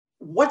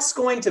what's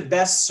going to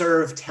best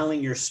serve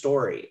telling your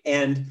story?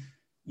 And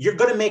you're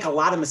going to make a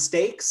lot of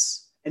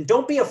mistakes. And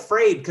don't be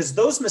afraid, because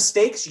those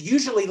mistakes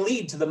usually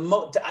lead to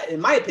in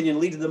my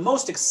opinion, lead to the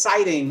most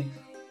exciting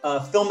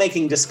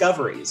filmmaking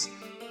discoveries.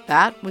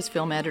 That was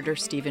film editor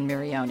Stephen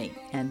Marioni,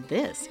 and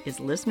this is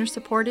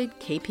listener-supported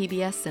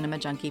KPBS Cinema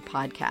Junkie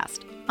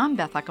podcast. I'm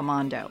Beth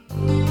Accomando.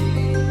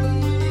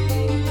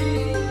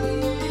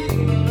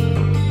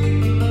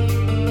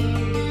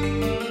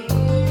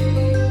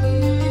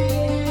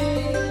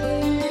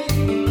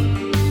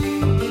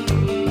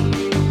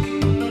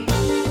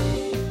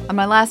 On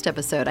my last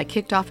episode, I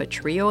kicked off a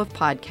trio of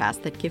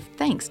podcasts that give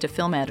thanks to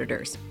film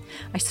editors.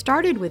 I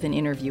started with an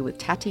interview with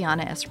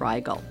Tatiana S.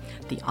 Reigel,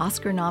 the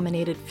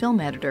Oscar-nominated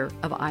film editor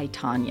of I,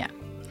 Tonya.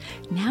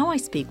 Now I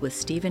speak with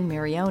Stephen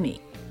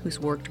Marioni, who's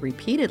worked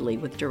repeatedly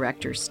with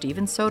directors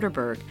Steven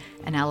Soderbergh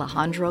and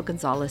Alejandro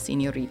González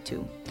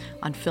Iñárritu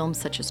on films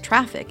such as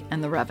Traffic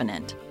and The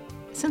Revenant.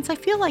 Since I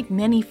feel like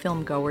many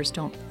filmgoers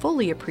don't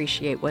fully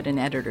appreciate what an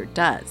editor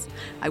does,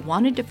 I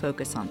wanted to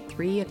focus on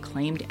 3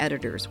 acclaimed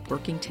editors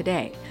working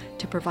today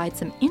to provide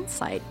some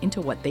insight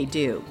into what they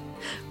do.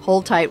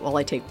 Hold tight while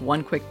I take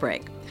one quick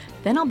break.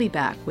 Then I'll be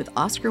back with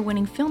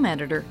Oscar-winning film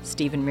editor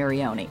Stephen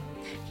Marioni.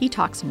 He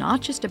talks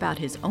not just about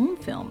his own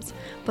films,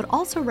 but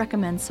also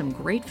recommends some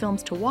great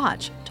films to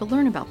watch to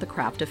learn about the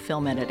craft of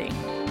film editing.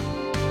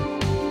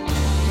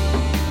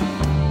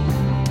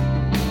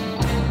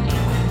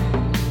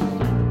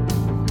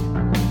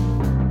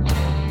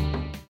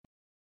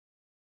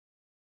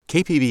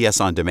 KPBS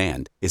On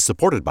Demand is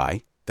supported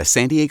by the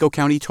San Diego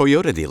County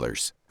Toyota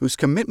dealers, whose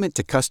commitment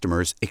to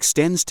customers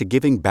extends to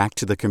giving back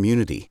to the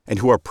community and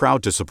who are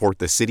proud to support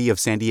the City of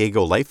San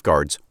Diego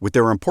lifeguards with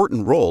their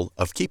important role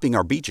of keeping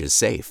our beaches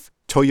safe.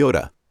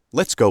 Toyota,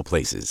 let's go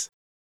places.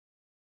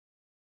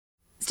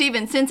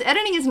 Stephen, since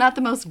editing is not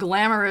the most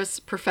glamorous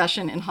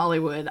profession in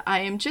Hollywood, I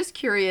am just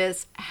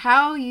curious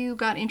how you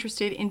got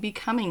interested in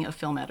becoming a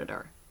film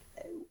editor.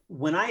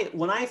 When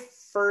I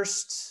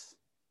first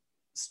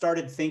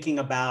started thinking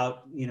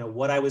about,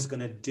 what I was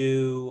going to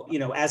do,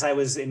 as I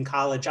was in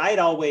college, I had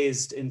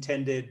always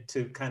intended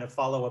to kind of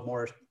follow a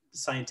more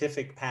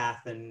scientific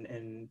path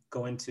and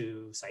go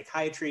into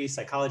psychiatry,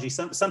 psychology,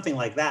 something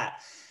like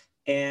that.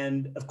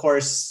 And of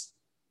course,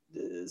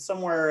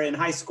 somewhere in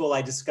high school,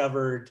 I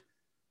discovered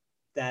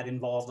that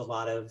involved a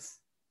lot of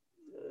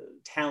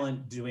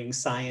talent doing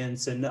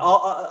science and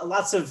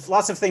lots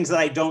of things that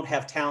I don't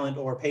have talent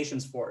or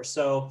patience for.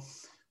 So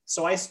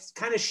I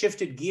kind of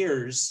shifted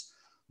gears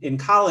in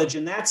college,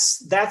 and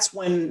that's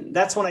when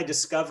I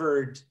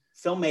discovered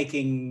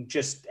filmmaking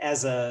just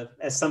as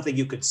something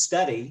you could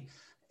study,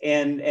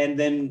 and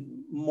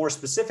then more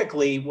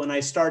specifically when I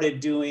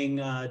started doing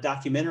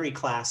documentary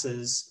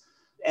classes,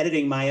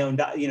 editing my own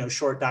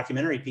short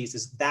documentary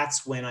pieces.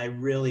 That's when I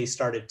really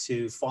started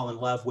to fall in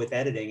love with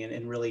editing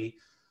and really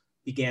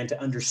began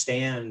to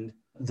understand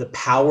the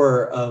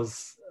power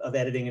of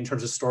editing in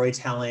terms of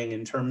storytelling,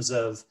 in terms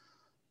of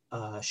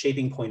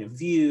shaping point of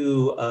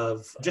view,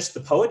 of just the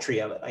poetry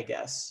of it, I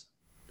guess.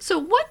 So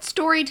what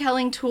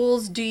storytelling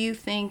tools do you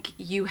think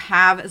you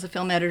have as a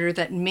film editor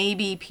that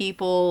maybe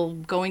people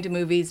going to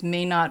movies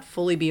may not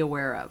fully be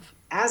aware of?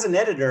 As an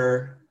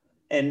editor,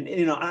 and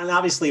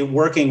obviously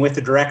working with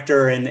the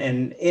director and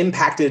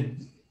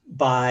impacted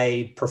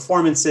by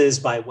performances,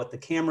 by what the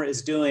camera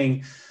is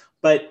doing,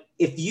 but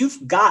if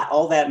you've got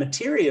all that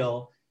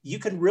material, you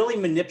can really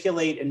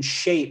manipulate and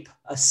shape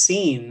a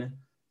scene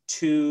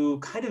to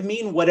kind of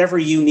mean whatever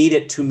you need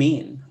it to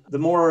mean. The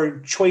more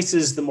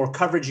choices, the more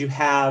coverage you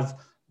have,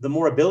 the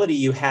more ability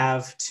you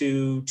have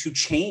to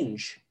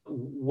change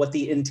what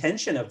the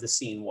intention of the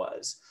scene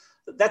was.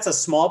 That's a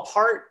small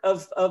part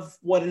of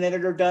what an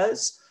editor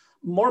does.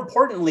 More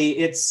importantly,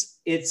 it's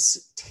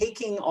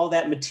taking all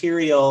that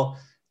material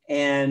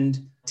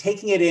and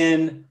taking it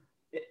in,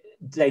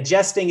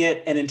 digesting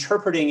it and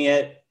interpreting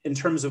it in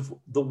terms of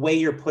the way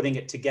you're putting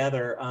it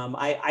together.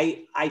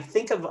 I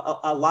think of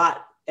a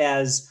lot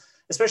as,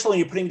 especially when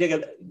you're putting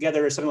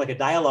together something like a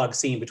dialogue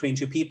scene between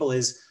two people,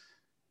 is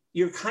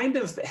you're kind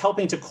of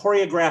helping to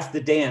choreograph the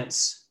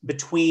dance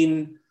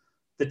between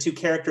the two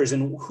characters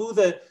and who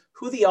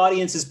the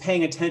audience is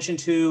paying attention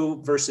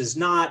to versus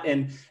not,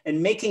 and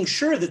making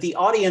sure that the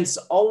audience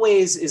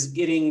always is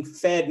getting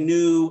fed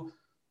new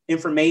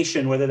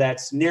information, whether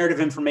that's narrative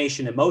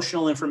information,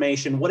 emotional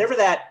information, whatever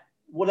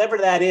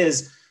that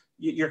is,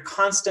 you're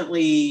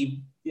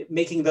constantly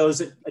making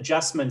those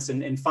adjustments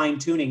and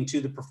fine-tuning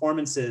to the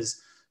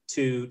performances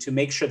to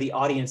make sure the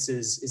audience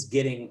is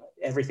getting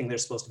everything they're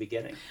supposed to be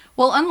getting.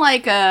 Well,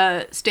 unlike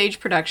a stage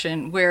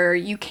production where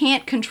you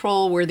can't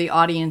control where the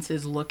audience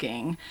is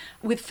looking,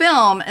 with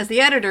film, as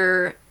the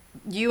editor,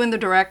 you and the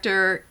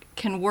director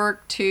can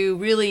work to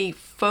really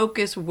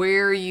focus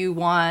where you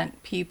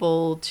want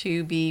people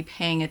to be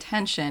paying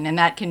attention. And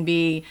that can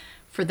be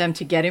for them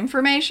to get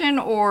information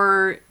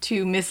or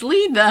to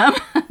mislead them,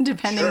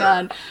 depending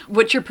on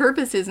what your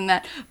purpose is in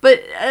that.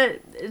 But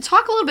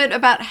talk a little bit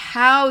about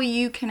how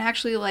you can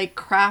actually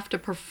craft a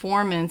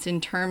performance in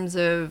terms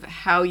of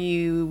how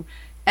you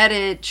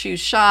edit, choose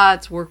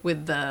shots, work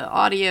with the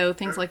audio,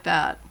 things like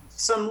that?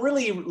 Some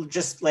really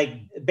just like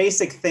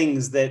basic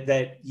things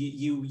that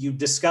you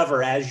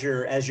discover as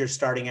you're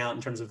starting out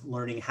in terms of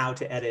learning how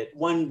to edit.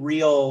 One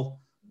real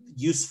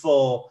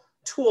useful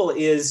tool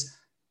is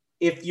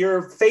if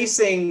you're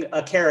facing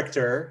a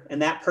character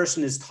and that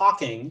person is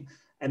talking,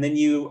 and then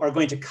you are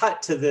going to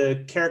cut to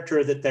the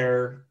character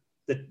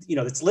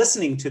that's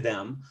listening to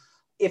them.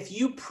 If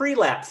you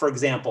pre-lap, for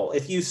example,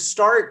 if you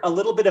start a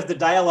little bit of the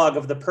dialogue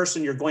of the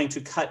person you're going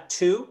to cut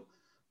to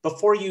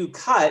before you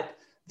cut,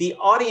 the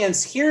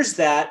audience hears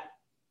that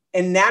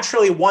and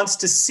naturally wants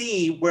to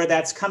see where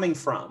that's coming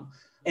from.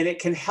 And it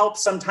can help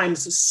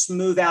sometimes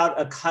smooth out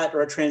a cut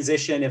or a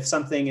transition if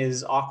something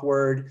is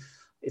awkward,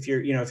 if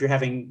you're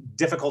having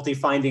difficulty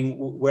finding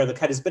where the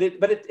cut is. But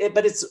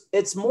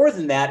it's more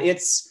than that.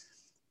 It's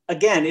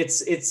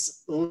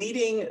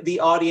leading the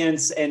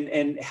audience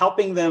and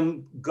helping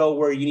them go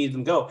where you need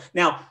them to go.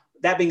 Now,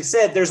 that being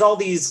said, there's all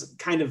these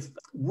kind of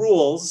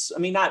rules. I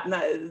mean,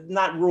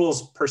 not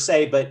rules per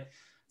se, but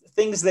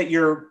things that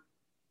you're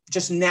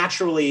just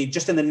naturally,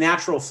 just in the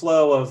natural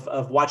flow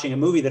of watching a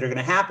movie that are going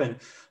to happen.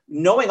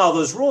 Knowing all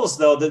those rules,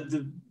 though,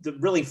 the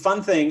really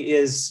fun thing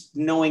is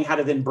knowing how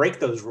to then break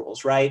those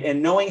rules, right?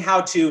 And knowing how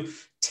to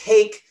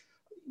take,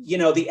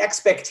 the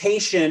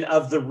expectation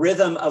of the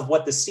rhythm of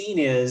what the scene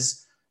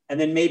is, and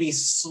then maybe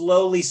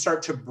slowly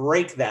start to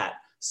break that,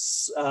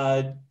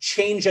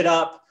 change it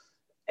up,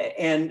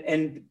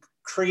 and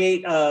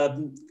create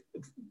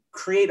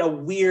a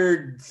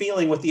weird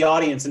feeling with the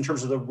audience in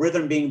terms of the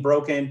rhythm being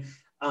broken.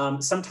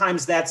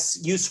 Sometimes that's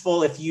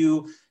useful if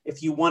you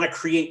want to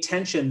create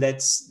tension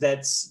that's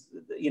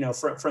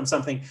from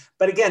something.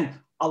 But again,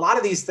 a lot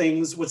of these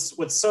things,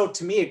 what's so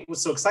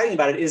exciting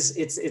about it is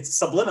it's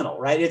subliminal,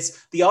 right?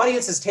 It's the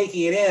audience is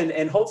taking it in,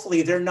 and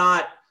hopefully they're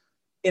not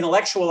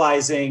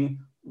intellectualizing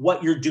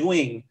what you're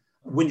doing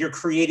when you're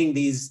creating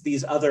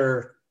these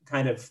other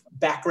kind of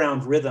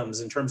background rhythms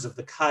in terms of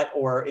the cut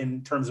or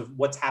in terms of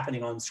what's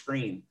happening on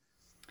screen.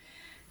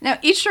 Now,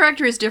 each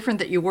director is different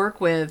that you work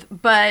with,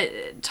 but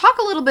talk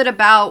a little bit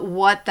about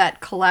what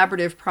that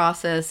collaborative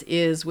process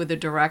is with a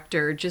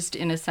director, just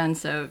in a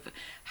sense of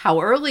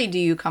how early do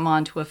you come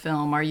onto a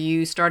film? Are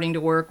you starting to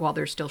work while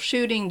they're still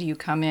shooting? Do you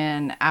come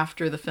in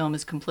after the film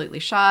is completely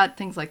shot?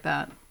 Things like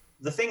that.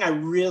 The thing I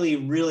really,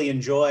 really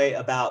enjoy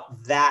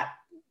about that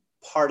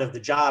part of the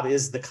job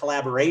is the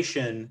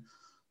collaboration,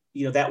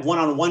 that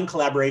one-on-one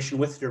collaboration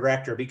with the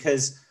director,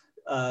 because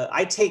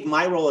I take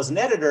my role as an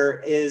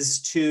editor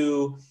is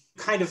to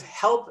kind of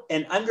help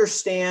and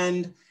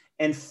understand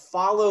and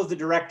follow the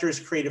director's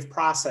creative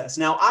process.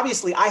 Now,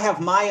 obviously, I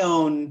have my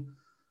own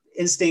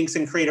instincts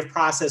and creative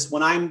process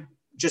when I'm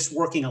just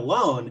working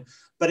alone.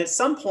 But at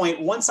some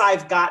point, once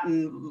I've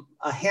gotten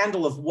a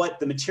handle of what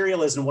the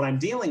material is and what I'm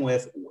dealing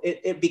with,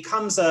 it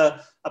becomes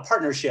a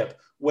partnership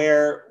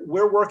where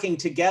we're working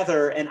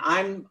together, and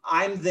I'm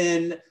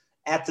then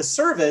at the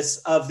service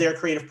of their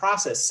creative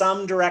process.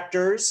 Some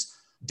directors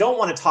don't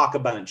want to talk a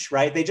bunch,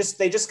 right? They just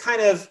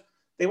kind of,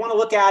 they want to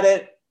look at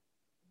it.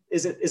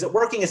 Is it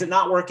working? Is it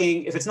not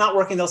working? If it's not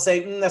working, they'll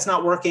say, that's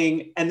not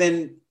working. And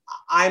then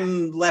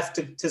I'm left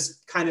to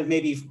kind of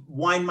maybe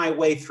wind my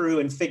way through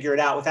and figure it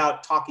out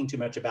without talking too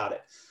much about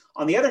it.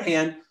 On the other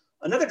hand,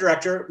 another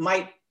director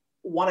might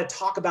want to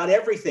talk about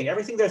everything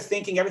they're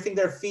thinking, everything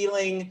they're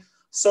feeling,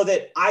 so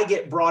that I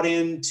get brought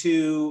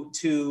into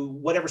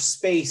whatever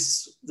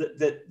space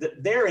that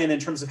they're in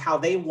terms of how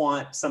they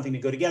want something to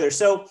go together.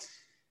 So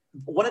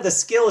one of the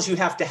skills you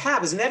have to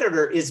have as an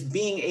editor is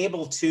being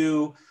able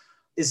to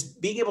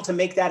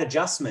make that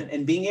adjustment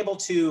and being able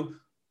to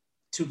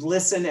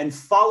listen and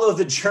follow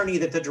the journey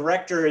that the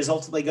director is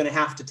ultimately going to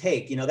have to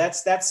take.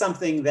 That's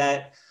something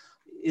that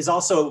is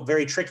also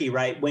very tricky,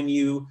 right?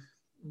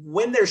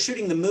 When they're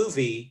shooting the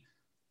movie,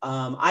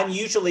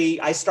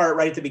 I start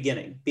right at the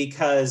beginning,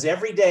 because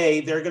every day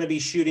they're going to be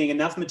shooting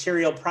enough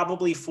material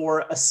probably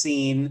for a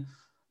scene,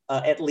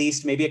 at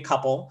least maybe a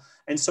couple.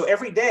 And so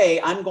every day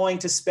I'm going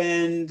to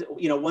spend,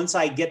 once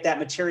I get that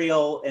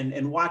material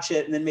and watch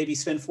it, and then maybe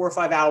spend 4 or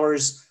 5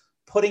 hours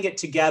putting it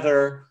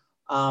together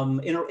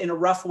in a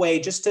rough way,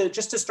 just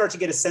to start to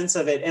get a sense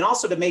of it. And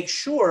also to make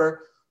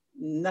sure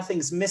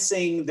nothing's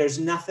missing. There's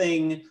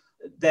nothing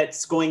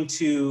that's going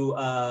to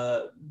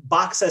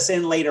box us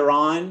in later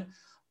on.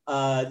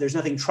 There's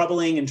nothing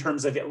troubling in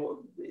terms of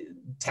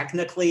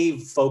technically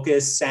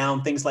focus,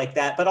 sound, things like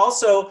that, but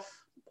also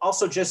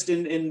just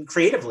in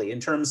creatively in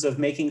terms of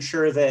making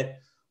sure that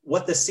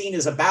what the scene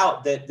is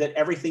about, that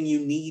everything you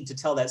need to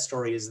tell that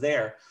story is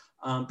there.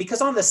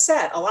 Because on the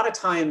set, a lot of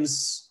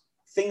times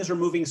things are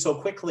moving so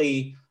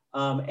quickly,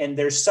 and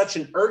there's such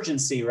an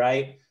urgency,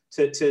 right?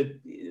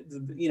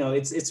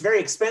 It's very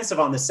expensive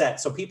on the set.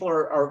 So people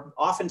are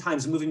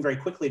oftentimes moving very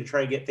quickly to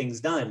try to get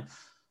things done.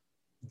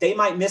 They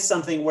might miss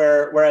something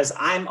whereas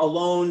I'm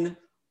alone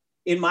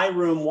in my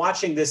room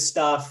watching this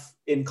stuff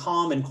in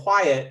calm and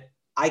quiet,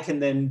 I can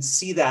then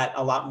see that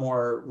a lot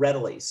more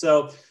readily.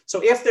 So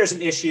if there's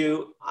an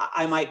issue,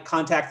 I might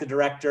contact the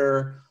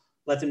director,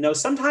 let them know.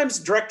 Sometimes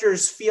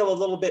directors feel a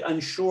little bit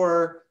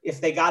unsure if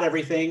they got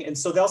everything. And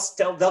so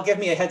they'll give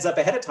me a heads up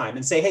ahead of time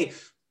and say, hey,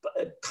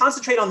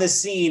 concentrate on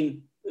this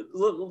scene,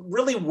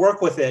 really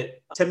work with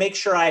it to make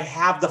sure I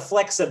have the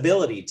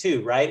flexibility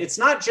too, right? It's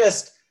not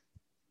just,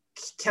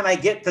 can I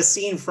get the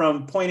scene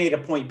from point A to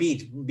point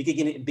B,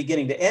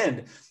 beginning to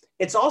end?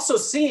 It's also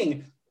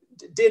seeing,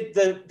 did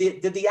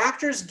the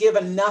actors give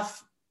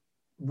enough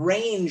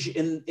range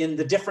in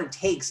the different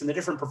takes and the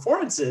different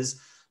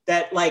performances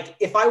that, like,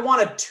 if I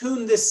want to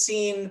tune this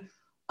scene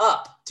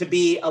up to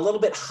be a little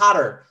bit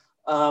hotter,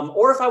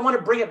 or if I want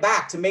to bring it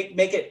back to make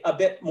it a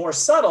bit more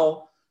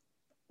subtle,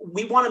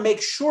 we want to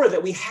make sure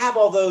that we have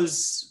all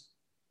those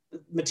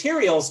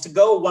materials to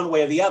go one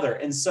way or the other.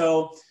 And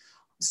so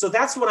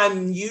that's what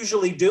I'm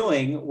usually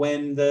doing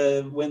when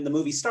the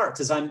movie starts,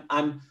 is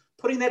I'm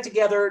putting that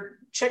together,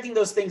 checking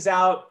those things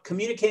out,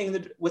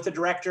 communicating with the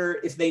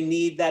director if they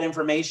need that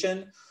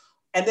information.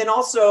 And then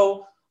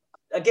also,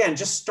 again,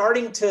 just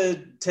starting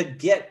to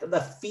get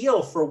the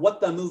feel for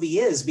what the movie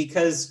is,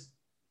 because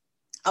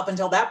up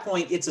until that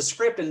point, it's a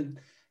script, and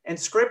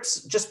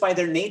scripts just by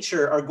their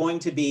nature are going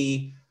to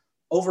be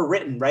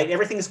overwritten, right?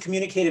 Everything is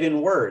communicated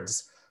in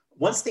words.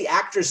 Once the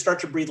actors start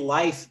to breathe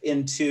life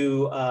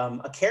into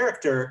a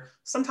character,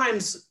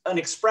 sometimes an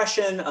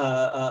expression,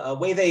 a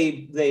way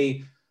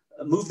they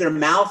move their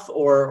mouth,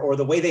 or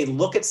the way they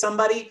look at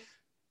somebody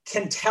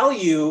can tell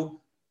you,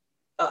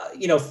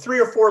 3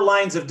 or 4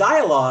 lines of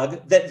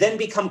dialogue that then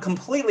become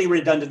completely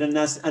redundant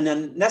and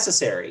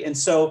unnecessary. And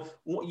so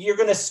you're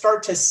going to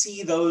start to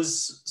see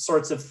those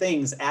sorts of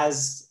things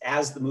as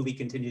the movie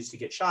continues to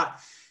get shot.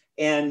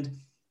 And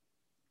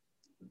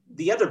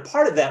the other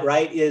part of that,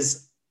 right,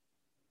 is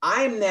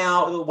I'm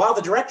now, while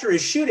the director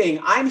is shooting,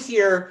 I'm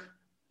here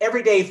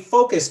every day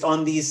focused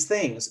on these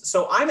things.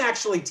 So I'm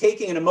actually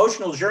taking an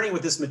emotional journey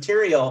with this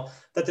material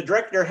that the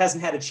director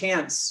hasn't had a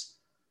chance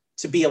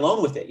to be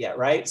alone with it yet,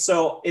 right?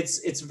 So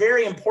it's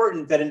very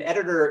important that an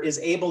editor is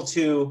able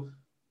to,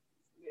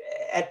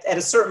 at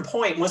a certain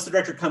point, once the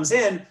director comes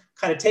in,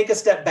 kind of take a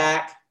step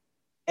back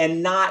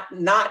and not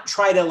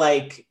try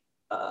to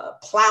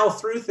plow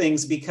through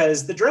things,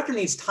 because the director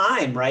needs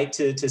time, right,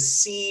 to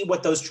see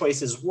what those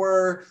choices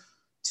were,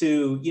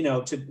 to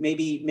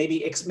maybe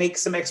make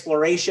some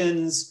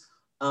explorations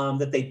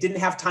that they didn't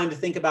have time to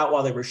think about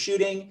while they were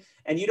shooting.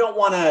 And you don't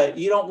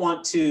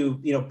want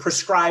to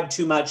prescribe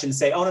too much and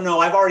say, oh no,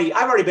 I've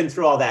already been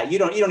through all that. You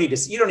don't need to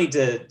see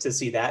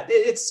that.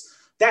 It's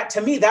that,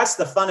 to me, that's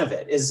the fun of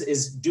it,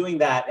 is doing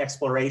that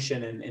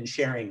exploration and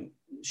sharing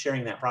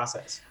that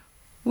process.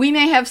 We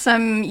may have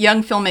some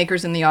young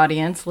filmmakers in the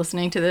audience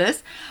listening to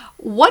this.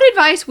 What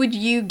advice would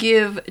you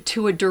give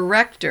to a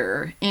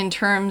director in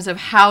terms of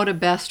how to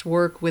best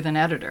work with an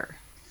editor?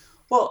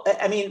 Well,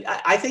 I mean,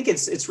 I think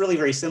it's really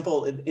very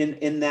simple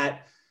in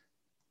that,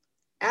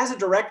 as a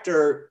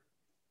director,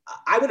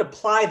 I would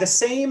apply the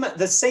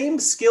same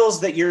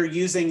skills that you're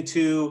using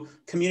to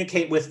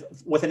communicate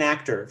with an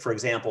actor, for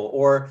example,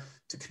 or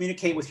to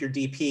communicate with your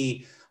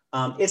DP.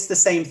 It's the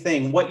same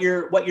thing. What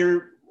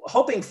you're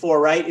hoping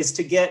for, right, is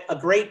to get a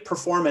great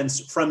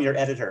performance from your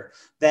editor,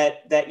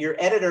 that your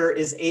editor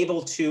is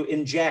able to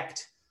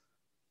inject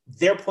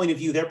their point of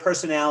view, their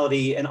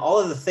personality, and all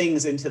of the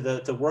things into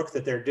the work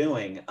that they're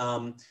doing,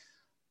 and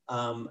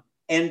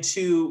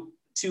to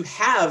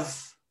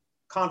have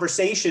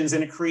conversations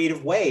in a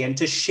creative way, and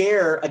to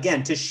share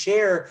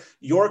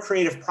your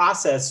creative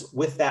process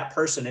with that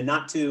person, and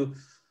not to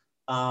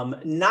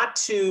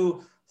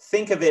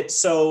think of it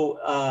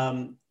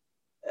so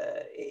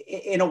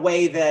in a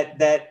way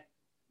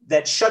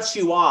that shuts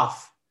you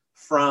off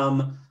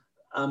from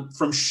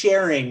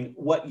sharing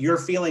what your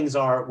feelings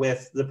are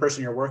with the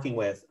person you're working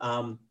with.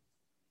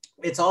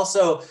 It's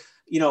also,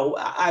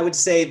 I would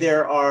say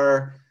there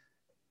are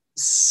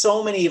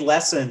so many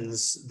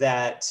lessons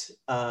that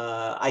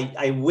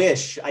I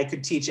wish I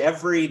could teach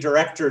every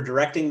director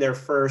directing their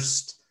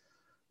first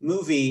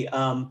movie.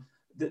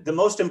 The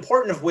most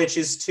important of which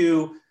is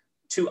to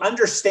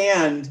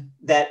understand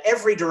that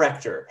every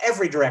director,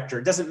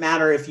 doesn't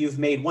matter if you've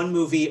made 1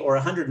 movie or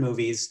 100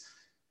 movies,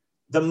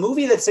 the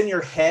movie that's in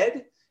your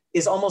head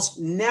is almost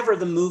never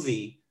the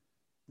movie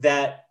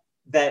that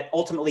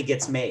ultimately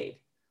gets made.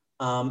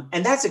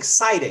 And that's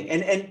exciting.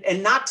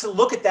 And not to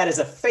look at that as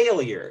a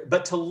failure,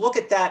 but to look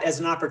at that as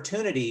an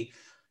opportunity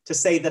to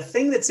say, the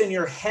thing that's in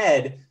your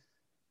head,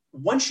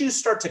 once you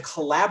start to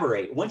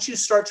collaborate, once you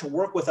start to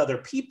work with other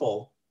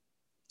people,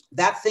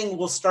 that thing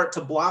will start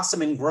to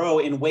blossom and grow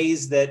in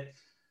ways that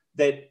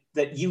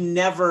you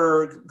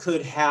never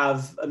could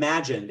have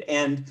imagined.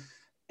 And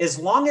as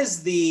long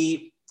as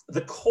the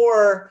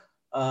core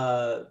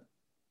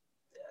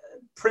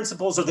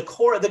principles, or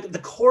the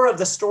core of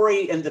the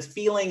story and the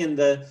feeling and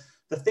the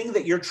thing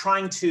that you're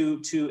trying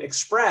to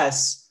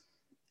express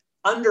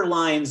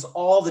underlines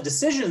all the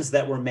decisions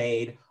that were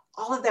made,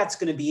 all of that's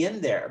going to be in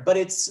there. But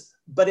it's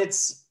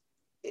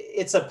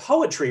a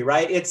poetry,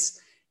 right? It's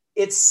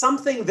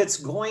something that's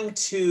going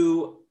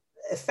to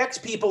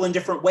affect people in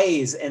different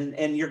ways,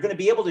 and you're going to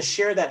be able to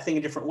share that thing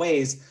in different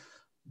ways,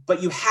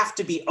 but you have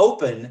to be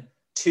open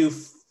to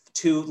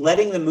to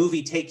letting the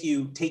movie take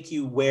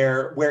you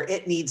where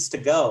it needs to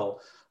go,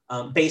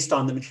 based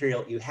on the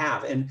material you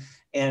have.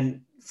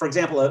 And for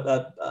example,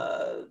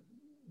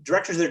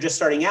 directors that are just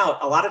starting out,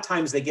 a lot of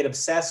times they get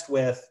obsessed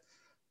with,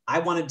 I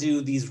want to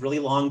do these really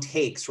long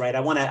takes, right? I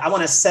want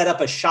to set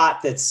up a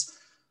shot that's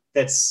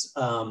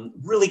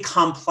really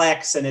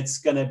complex, and it's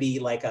going to be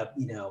like a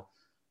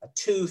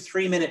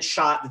 2-3 minute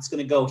shot that's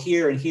going to go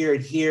here and here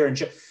and here.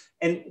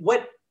 And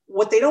what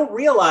they don't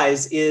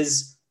realize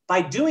is,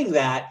 by doing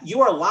that,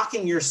 you are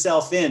locking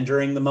yourself in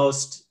during the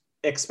most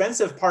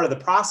expensive part of the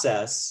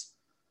process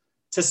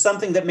to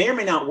something that may or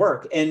may not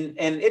work. And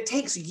it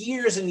takes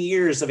years and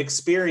years of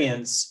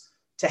experience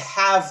to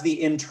have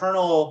the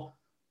internal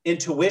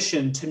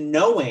intuition to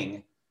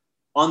knowing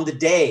on the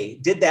day,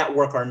 did that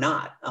work or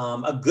not?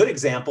 A good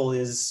example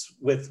is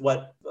with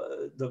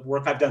the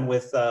work I've done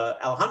with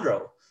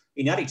Alejandro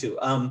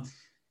Iñárritu.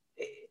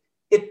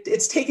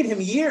 It's taken him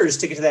years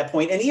to get to that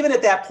point. And even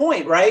at that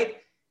point, right,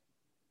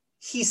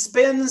 he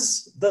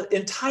spends the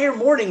entire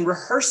morning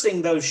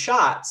rehearsing those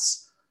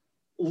shots,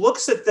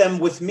 looks at them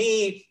with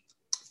me,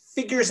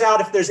 figures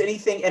out if there's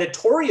anything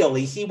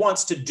editorially he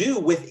wants to do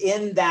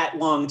within that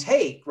long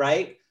take,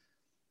 right?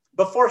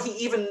 Before he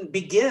even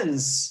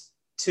begins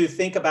to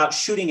think about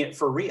shooting it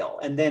for real.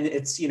 And then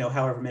it's,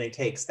 however many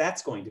takes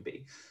that's going to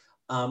be.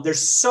 There's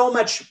so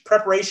much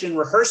preparation and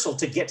rehearsal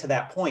to get to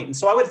that point. And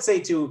so I would say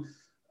to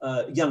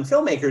young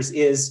filmmakers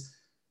is,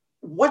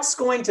 what's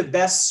going to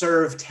best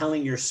serve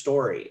telling your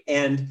story?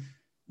 And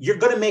you're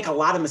going to make a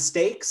lot of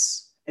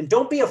mistakes, and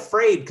don't be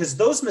afraid, because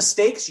those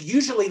mistakes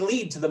usually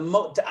lead to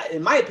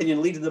in my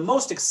opinion, lead to the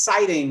most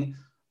exciting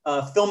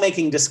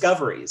filmmaking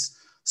discoveries.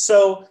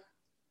 So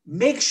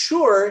make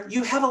sure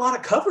you have a lot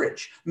of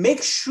coverage.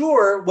 Make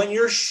sure when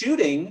you're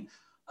shooting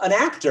an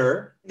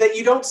actor that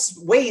you don't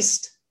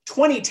waste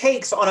 20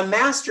 takes on a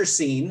master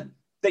scene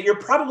that you're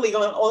probably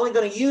only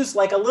going to use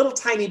like a little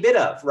tiny bit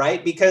of,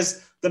 right?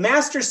 Because the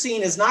master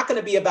scene is not going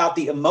to be about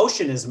the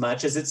emotion as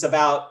much as it's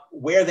about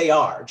where they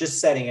are, just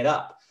setting it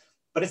up.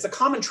 But it's a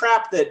common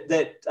trap that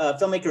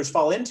filmmakers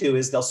fall into,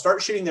 is they'll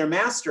start shooting their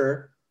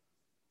master,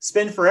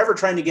 spend forever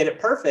trying to get it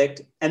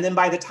perfect, and then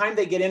by the time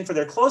they get in for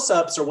their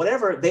close-ups or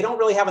whatever, they don't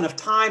really have enough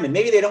time, and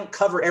maybe they don't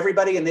cover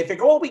everybody, and they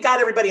figure, oh, we got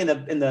everybody in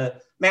the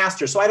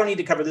master, so I don't need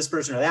to cover this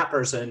person or that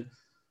person.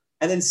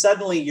 And then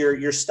suddenly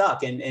you're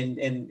stuck, and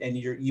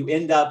you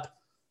end up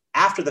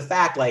after the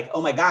fact like,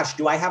 oh my gosh,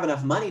 do I have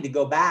enough money to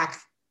go back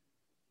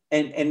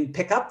and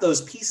pick up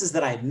those pieces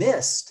that I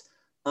missed?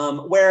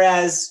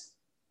 Whereas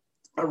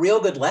a real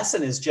good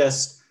lesson is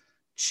just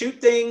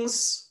shoot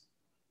things.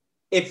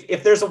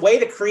 If there's a way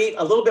to create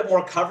a little bit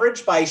more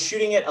coverage by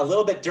shooting it a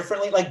little bit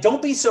differently, like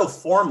don't be so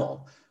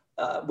formal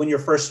when you're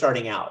first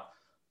starting out.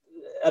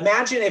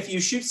 Imagine if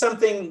you shoot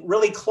something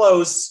really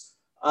close,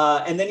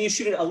 and then you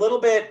shoot it a little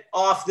bit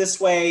off this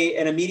way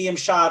in a medium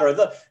shot, or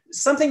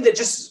something that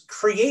just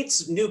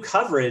creates new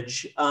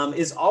coverage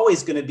is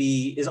always going to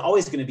be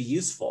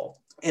useful.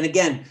 And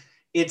again,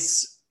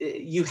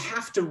 you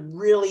have to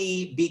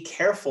really be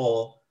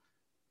careful.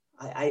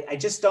 I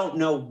just don't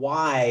know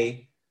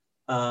why.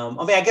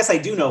 I guess I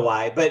do know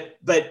why, but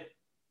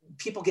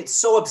people get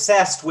so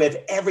obsessed with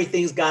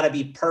everything's got to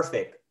be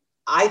perfect.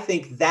 I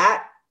think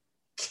that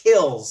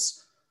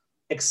kills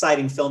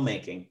exciting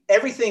filmmaking.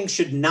 Everything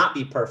should not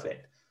be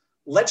perfect.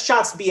 Let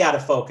shots be out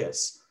of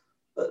focus.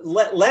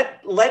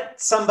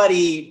 Let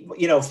somebody,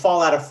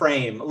 fall out of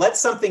frame. Let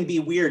something be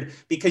weird,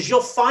 because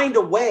you'll find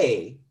a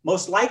way,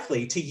 most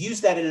likely, to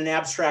use that in an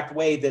abstract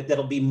way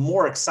that'll be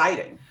more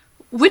exciting.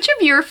 Which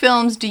of your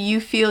films do you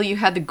feel you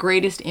had the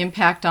greatest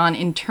impact on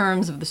in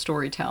terms of the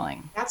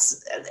storytelling?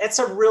 It's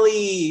a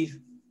really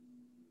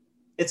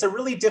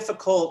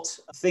difficult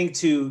thing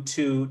to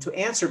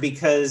answer,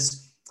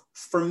 because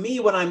for me,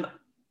 when I'm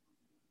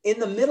in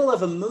the middle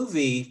of a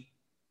movie,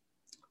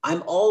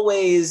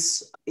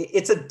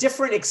 it's a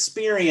different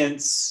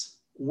experience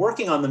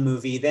working on the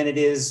movie than it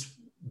is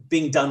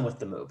being done with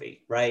the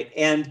movie, right?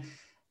 And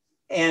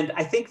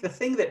I think the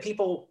thing that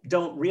people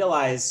don't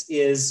realize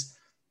is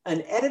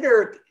an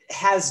editor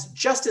has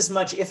just as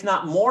much, if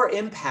not more,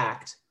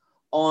 impact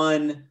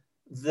on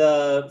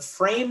the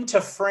frame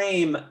to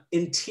frame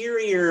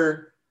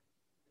interior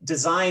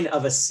design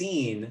of a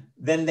scene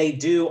than they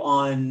do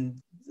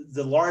on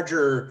the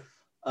larger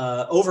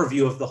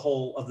overview of the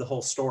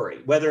whole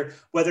story. Whether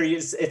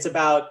it's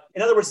about,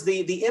 in other words,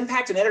 the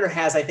impact an editor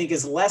has, I think,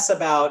 is less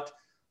about,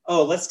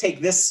 oh, let's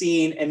take this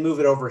scene and move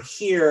it over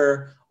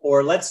here,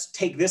 or let's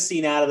take this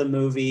scene out of the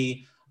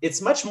movie. It's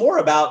much more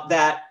about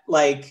that,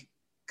 like,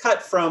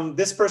 cut from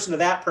this person to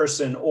that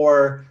person,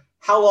 or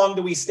how long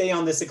do we stay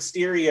on this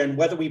exterior, and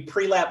whether we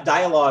pre-lap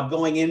dialogue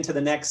going into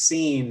the next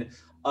scene,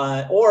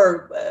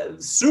 or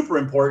super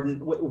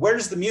important, where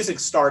does the music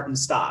start and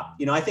stop?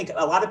 I think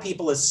a lot of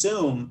people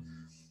assume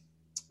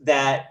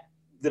that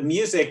the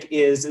music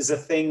is a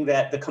thing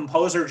that the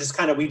composer just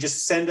we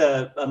just send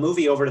a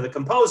movie over to the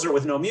composer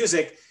with no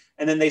music,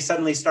 and then they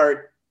suddenly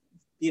start,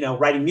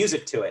 writing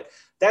music to it.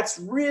 That's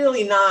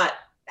really not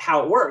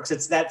how it works.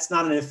 That's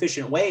not an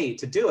efficient way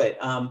to do it.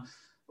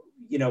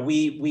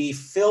 we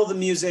fill the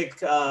music,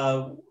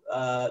 fill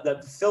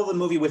the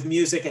movie with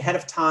music ahead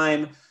of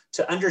time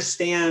to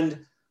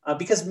understand,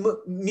 because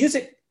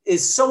music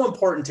is so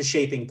important to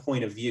shaping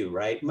point of view,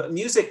 right?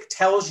 Music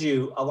tells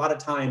you a lot of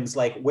times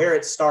like where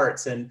it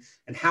starts and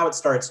how it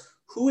starts.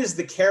 Who is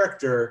the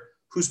character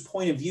whose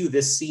point of view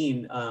this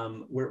scene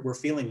we're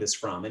feeling this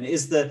from? And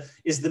is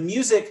the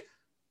music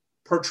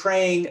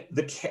portraying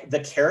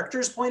the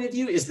character's point of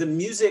view? Is the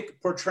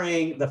music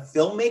portraying the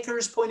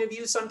filmmaker's point of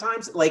view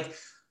sometimes? Like,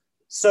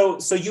 so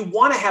you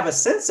want to have a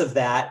sense of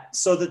that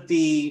so that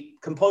the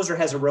composer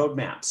has a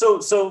roadmap.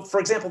 So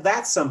for example,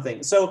 that's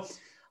something. So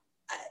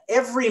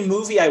every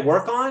movie I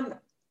work on,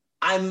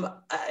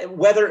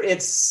 whether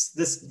it's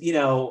this,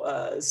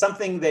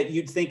 something that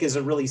you'd think is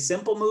a really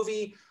simple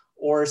movie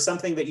or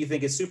something that you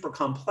think is super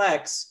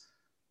complex,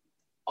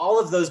 all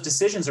of those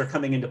decisions are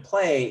coming into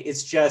play.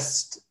 It's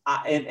just,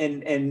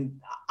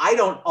 and I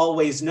don't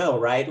always know,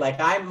 right? Like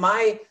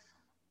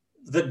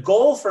the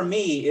goal for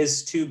me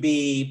is to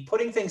be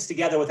putting things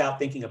together without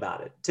thinking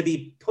about it, to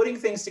be putting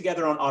things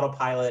together on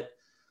autopilot.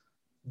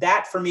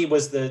 That for me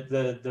was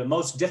the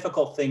most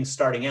difficult thing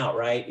starting out,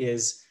 right?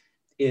 Is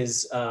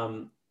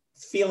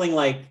feeling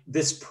like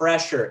this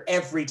pressure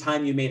every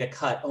time you made a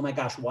cut. Oh my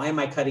gosh, why am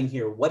I cutting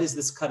here? What is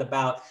this cut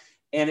about?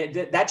 And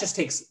that just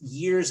takes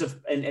years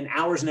and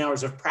hours and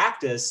hours of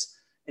practice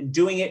and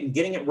doing it and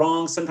getting it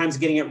wrong, sometimes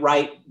getting it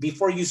right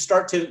before you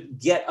start to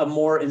get a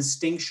more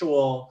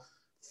instinctual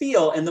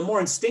feel. And the more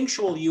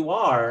instinctual you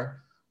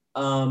are,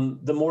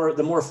 the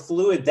more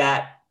fluid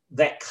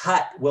that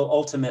cut will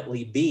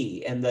ultimately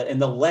be, and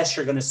the less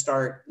you're going to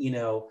start,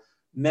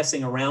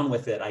 messing around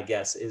with it, I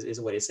guess is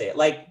a way to say it.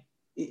 Like,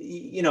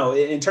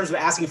 in terms of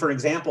asking for an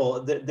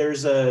example,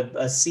 there's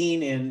a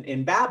scene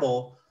in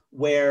Babel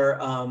where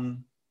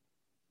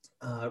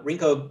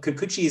Rinko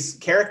Kikuchi's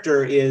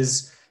character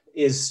is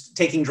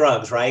taking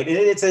drugs, right? And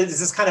it's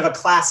this kind of a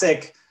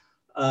classic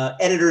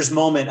editor's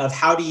moment of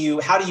how do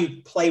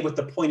you play with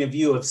the point of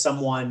view of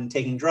someone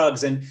taking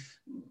drugs,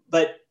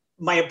 but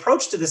my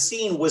approach to the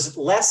scene was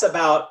less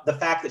about the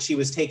fact that she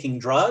was taking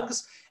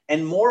drugs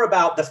and more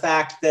about the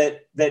fact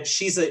that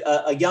she's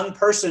a young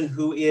person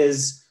who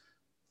is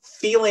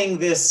feeling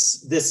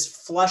this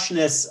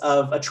flushness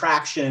of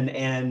attraction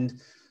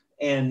and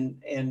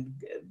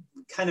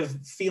kind of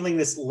feeling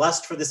this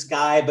lust for this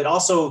guy, but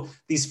also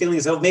these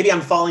feelings of maybe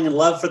I'm falling in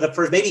love for the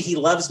first, maybe he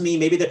loves me,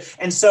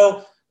 and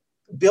so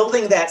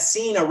building that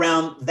scene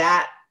around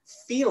that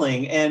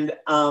feeling. And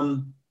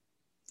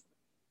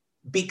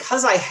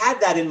because I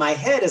had that in my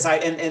head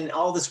and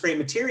all this great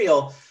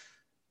material,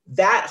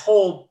 that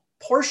whole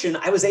portion,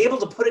 I was able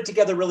to put it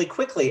together really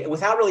quickly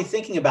without really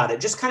thinking about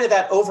it. Just kind of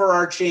that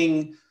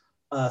overarching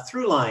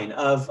through line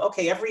of,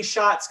 okay, every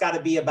shot's got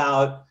to be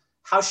about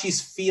how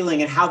she's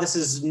feeling and how this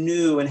is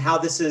new and how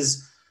this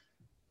is,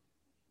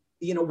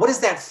 what does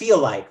that feel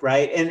like,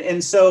 right?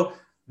 And so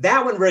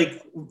that went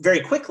very,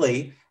 very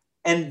quickly.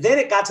 And then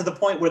it got to the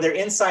point where they're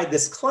inside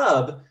this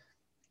club.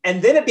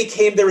 And then it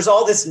became, there was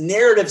all this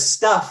narrative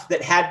stuff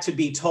that had to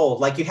be told.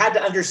 Like you had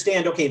to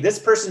understand, okay, this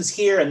person's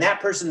here and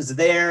that person's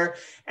there.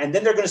 And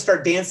then they're going to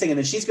start dancing and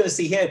then she's going to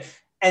see him.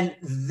 And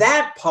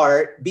that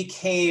part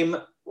became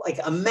like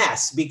a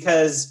mess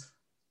because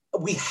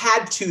we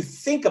had to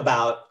think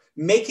about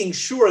making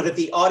sure that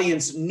the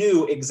audience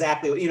knew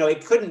exactly,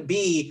 it couldn't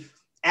be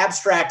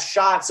abstract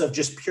shots of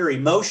just pure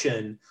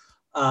emotion,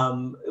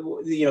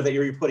 that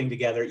you're putting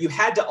together. You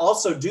had to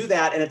also do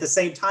that. And at the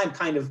same time,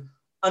 kind of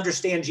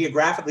understand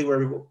geographically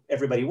where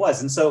everybody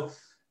was. And so,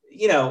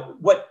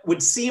 what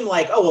would seem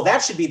like, oh, well, that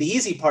should be the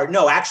easy part.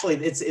 No, actually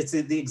it's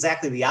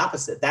exactly the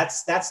opposite.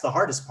 That's the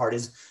hardest part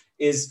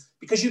is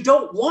because you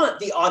don't want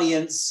the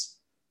audience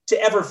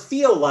to ever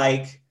feel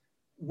like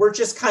we're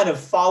just kind of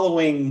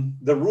following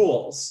the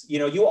rules.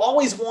 You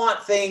always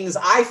want things,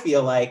 I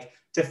feel like,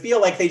 to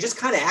feel like they just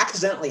kind of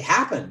accidentally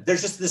happen.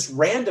 There's just this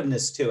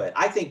randomness to it.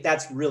 I think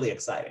that's really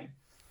exciting.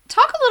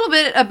 Talk a little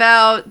bit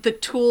about the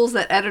tools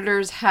that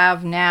editors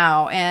have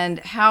now and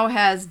how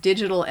has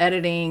digital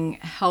editing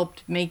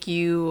helped make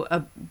you,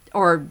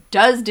 or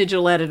does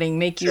digital editing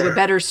make you a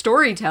better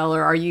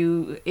storyteller? Are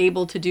you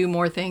able to do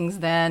more things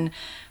than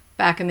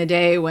back in the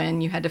day when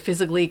you had to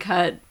physically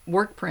cut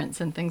work prints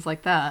and things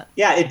like that?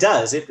 Yeah, it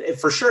does. It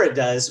for sure it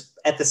does.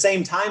 At the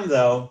same time,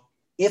 though,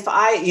 if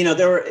I,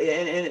 there were,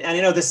 and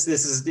I know this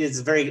is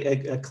very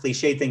a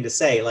cliche thing to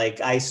say, like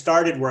I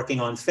started working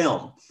on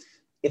film.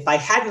 If I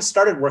hadn't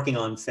started working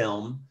on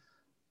film,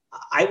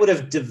 I would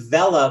have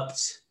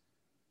developed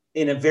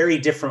in a very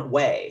different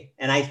way.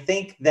 And I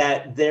think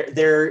that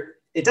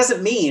it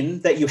doesn't mean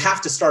that you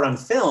have to start on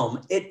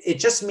film. It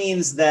just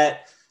means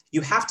that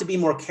you have to be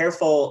more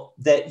careful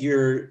that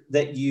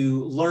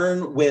you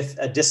learn with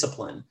a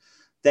discipline,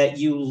 that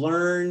you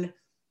learn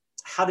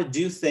how to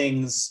do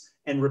things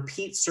and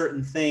repeat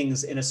certain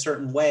things in a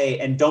certain way,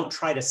 and don't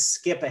try to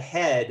skip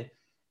ahead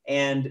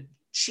and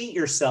cheat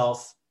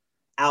yourself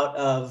out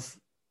of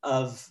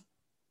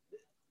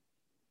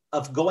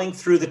going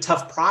through the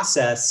tough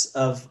process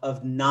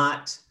of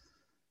not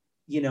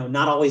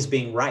not always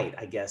being right,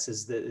 I guess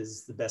is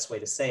the best way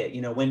to say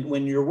it.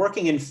 When you're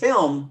working in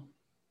film,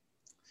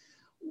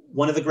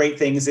 one of the great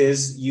things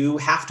is you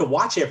have to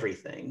watch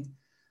everything.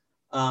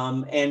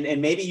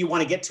 And maybe you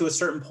want to get to a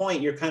certain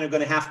point, you're kind of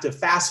going to have to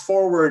fast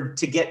forward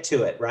to get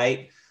to it,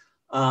 right?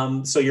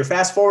 So you're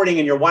fast forwarding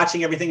and you're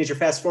watching everything as you're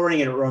fast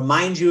forwarding, and it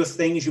reminds you of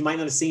things you might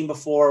not have seen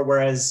before.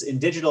 Whereas in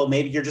digital,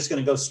 maybe you're just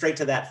going to go straight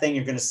to that thing.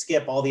 You're going to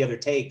skip all the other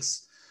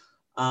takes.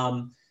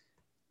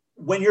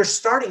 When you're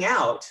starting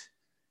out,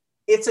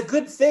 it's a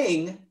good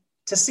thing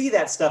to see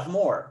that stuff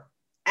more.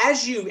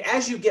 As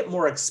you get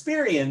more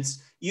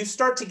experience, you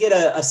start to get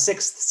a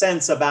sixth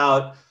sense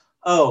about,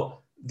 oh,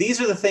 these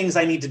are the things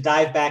I need to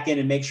dive back in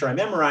and make sure I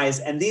memorize.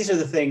 And these are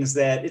the things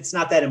that it's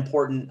not that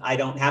important. I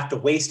don't have to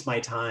waste my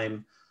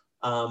time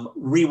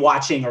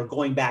rewatching or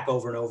going back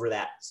over and over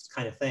that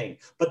kind of thing.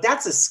 But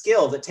that's a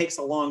skill that takes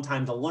a long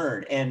time to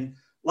learn. And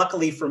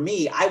luckily for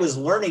me, I was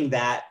learning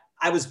that.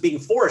 I was being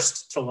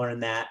forced to learn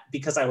that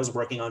because I was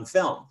working on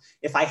film.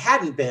 If I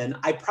hadn't been,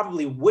 I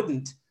probably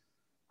wouldn't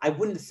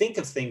think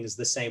of things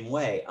the same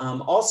way.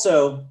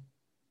 Also,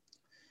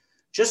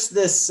 just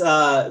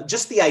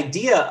the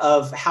idea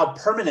of how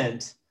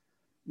permanent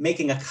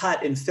making a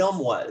cut in film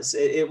was.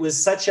 It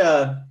was such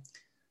a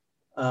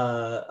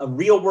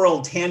real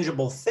world,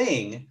 tangible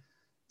thing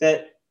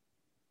that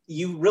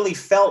you really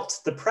felt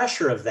the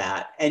pressure of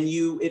that, and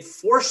it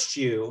forced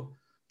you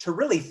to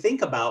really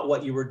think about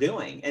what you were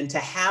doing and to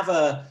have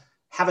a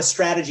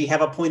strategy,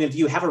 have a point of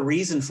view, have a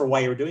reason for why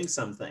you're doing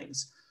some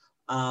things.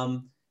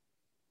 And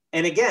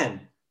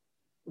again,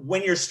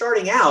 when you're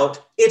starting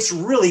out, it's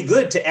really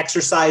good to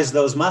exercise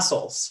those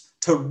muscles,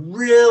 to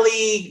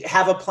really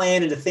have a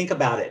plan and to think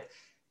about it.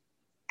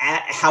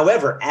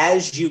 However,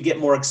 as you get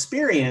more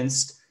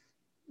experienced,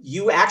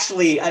 you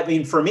actually, I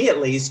mean, for me at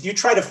least, you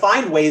try to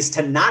find ways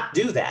to not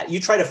do that. You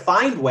try to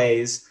find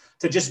ways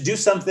to just do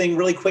something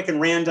really quick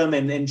and random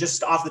and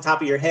just off the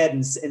top of your head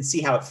and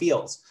see how it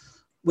feels,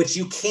 which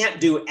you can't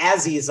do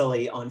as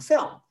easily on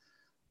film,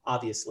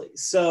 obviously.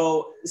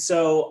 So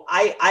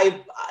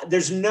I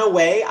there's no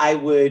way I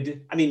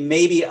would, I mean,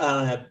 maybe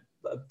on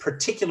a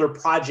particular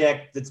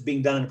project that's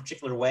being done in a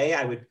particular way,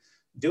 I would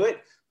do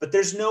it, but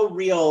there's no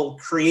real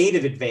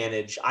creative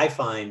advantage I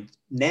find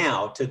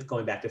now to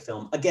going back to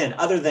film, again,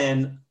 other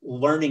than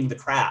learning the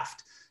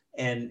craft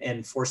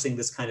and forcing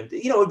this kind of,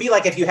 it would be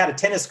like if you had a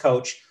tennis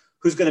coach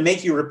who's going to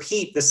make you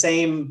repeat the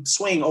same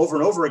swing over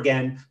and over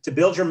again to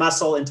build your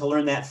muscle and to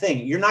learn that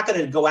thing. You're not going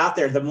to go out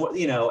there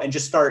and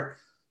just start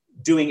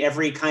doing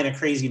every kind of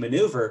crazy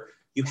maneuver.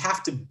 You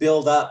have to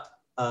build up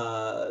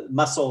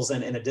muscles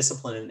and a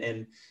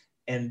discipline.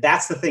 And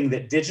that's the thing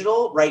that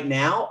digital right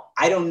now,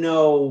 I don't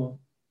know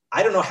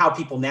how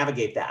people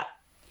navigate that.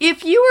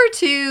 If you were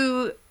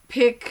to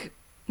pick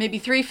maybe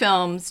 3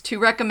 films to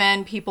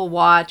recommend people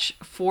watch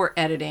for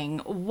editing,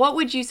 what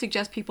would you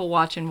suggest people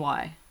watch and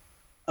why?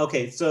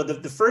 Okay, so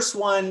the first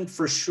one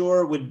for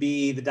sure would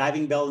be The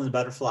Diving Bell and the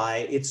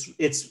Butterfly.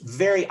 It's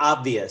very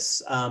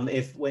obvious.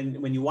 If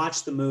when you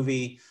watch the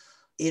movie,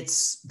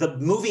 the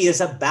movie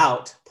is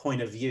about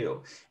point of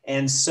view.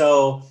 And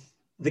so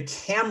the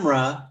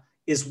camera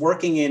is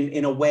working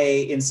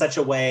in such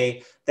a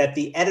way that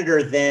the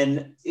editor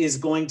then is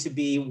going to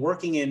be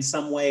working in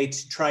some way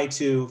to try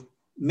to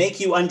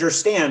make you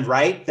understand,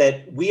 right,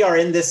 that we are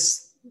in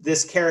this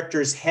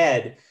character's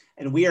head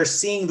and we are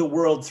seeing the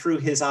world through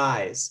his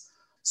eyes.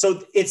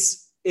 So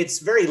it's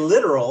very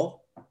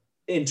literal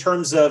in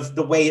terms of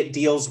the way it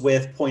deals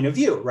with point of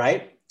view,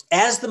 right?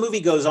 As the movie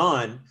goes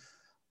on,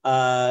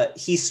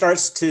 you start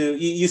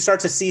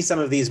to see some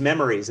of these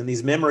memories, and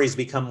these memories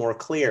become more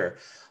clear.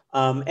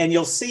 And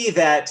you'll see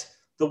that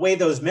the way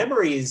those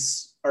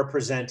memories are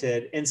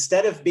presented,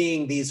 instead of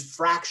being these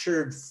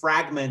fractured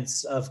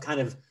fragments of kind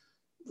of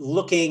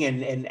looking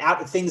and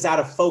things out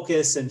of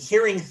focus and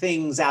hearing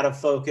things out of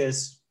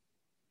focus,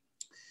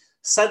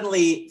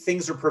 suddenly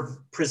things are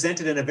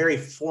presented in a very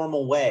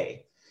formal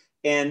way.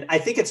 And I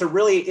think it's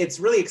really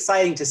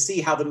exciting to see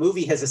how the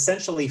movie has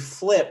essentially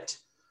flipped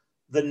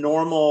the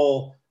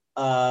normal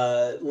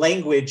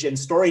language and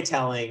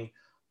storytelling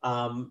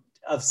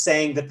of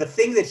saying that the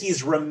thing that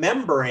he's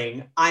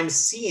remembering, I'm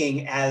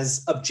seeing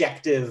as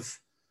objective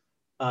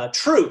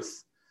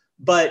truth.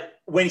 But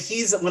when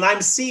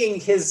I'm seeing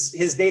his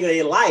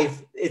day-to-day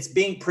life, it's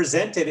being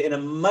presented in a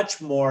much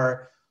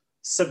more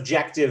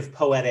subjective,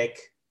 poetic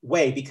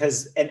way,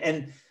 because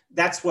and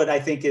that's what I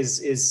think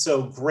is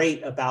so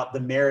great about the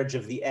marriage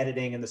of the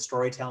editing and the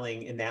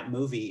storytelling in that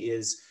movie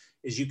is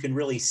you can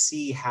really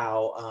see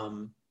how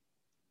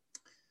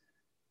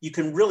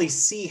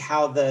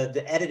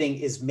the editing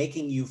is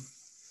making you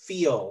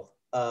feel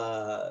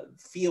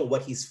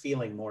what he's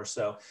feeling more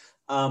so.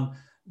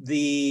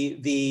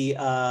 The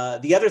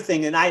other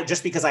thing, and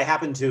just because I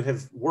happen to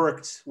have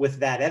worked with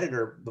that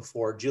editor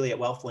before, Juliet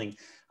Welfling,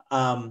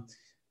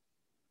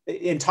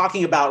 in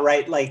talking about,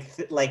 right,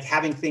 like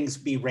having things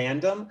be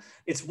random,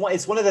 it's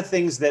one of the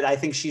things that I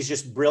think she's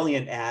just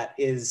brilliant at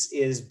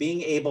is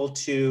being able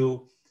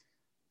to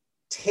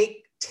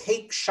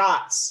take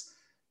shots,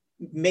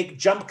 make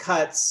jump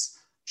cuts,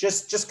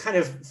 just kind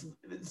of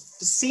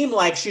seem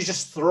like she's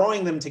just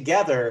throwing them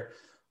together,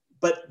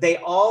 but they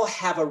all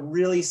have a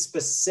really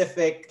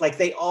specific, like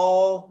they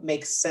all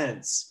make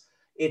sense.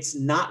 It's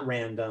not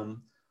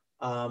random.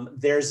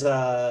 There's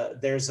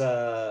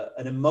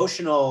an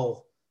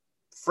emotional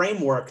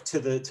framework to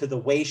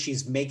the way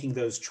she's making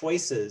those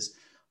choices.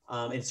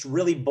 It's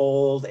really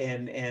bold,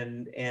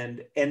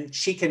 and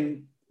she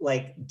can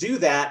like do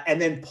that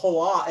and then pull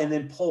off and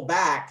then pull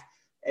back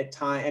at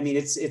time. I mean,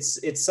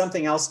 it's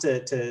something else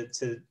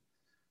to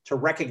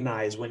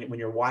recognize when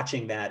you're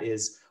watching that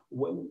is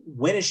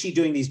when is she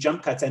doing these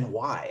jump cuts and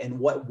why, and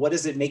what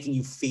is it making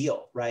you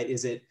feel, right?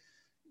 Is it,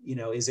 you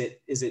know, is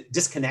it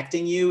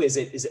disconnecting you? Is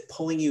it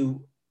pulling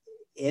you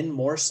in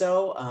more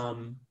so?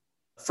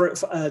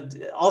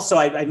 Also,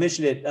 I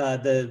mentioned it,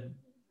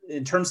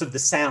 in terms of the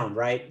sound,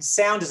 right?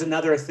 Sound is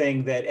another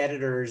thing that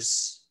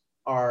editors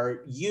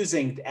are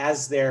using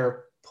as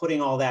they're putting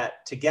all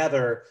that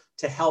together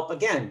to help,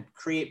 again,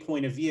 create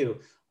point of view.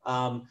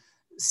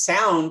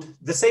 Sound,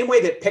 the same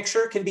way that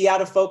picture can be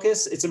out of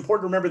focus, it's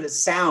important to remember that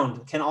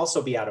sound can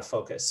also be out of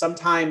focus.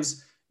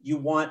 Sometimes you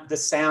want the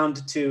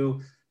sound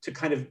to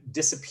kind of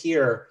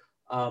disappear,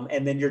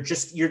 and then you're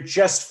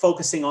just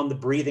focusing on the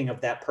breathing of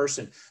that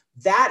person.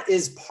 That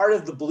is part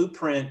of the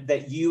blueprint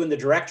that you and the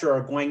director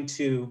are going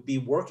to be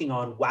working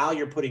on while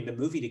you're putting the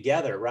movie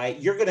together, right?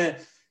 You're gonna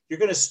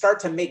start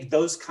to make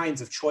those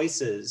kinds of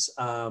choices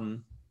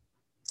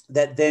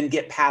that then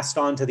get passed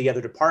on to the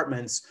other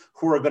departments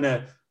who are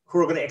gonna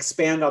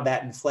expand on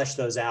that and flesh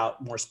those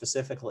out more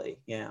specifically.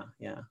 Yeah.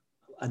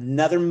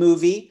 Another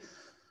movie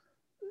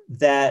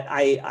that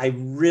I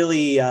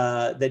really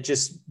that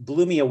just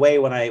blew me away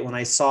when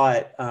I saw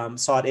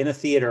it in a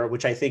theater,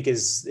 which I think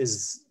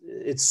is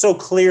it's so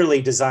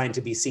clearly designed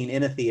to be seen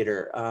in a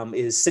theater,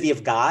 is City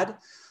of God.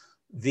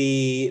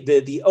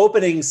 The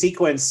opening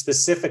sequence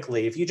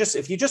specifically, if you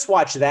just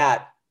watch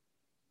that,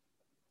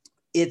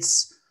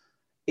 it's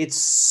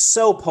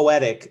so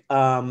poetic.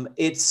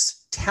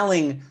 It's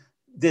telling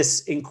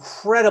this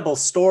incredible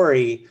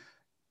story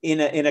in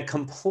a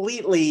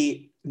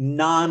completely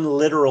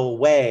non-literal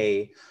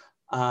way.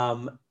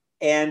 And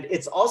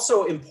it's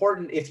also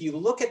important, if you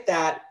look at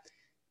that,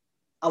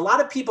 a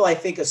lot of people, I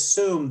think,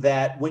 assume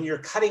that when you're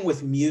cutting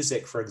with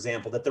music, for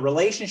example, that the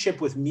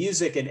relationship with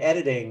music and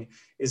editing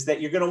is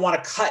that you're going to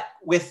want to cut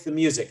with the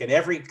music and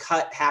every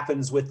cut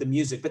happens with the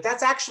music. But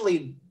that's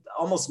actually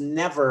almost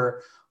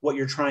never what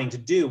you're trying to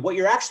do. What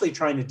you're actually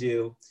trying to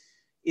do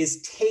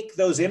is take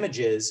those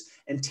images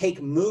and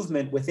take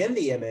movement within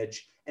the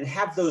image and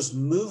have those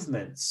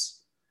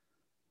movements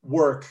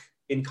work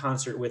in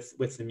concert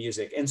with the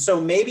music. And so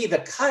maybe the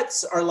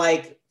cuts are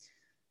like,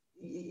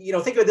 you know,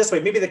 think of it this way,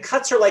 maybe the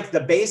cuts are like the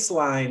bass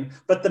line,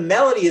 but the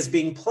melody is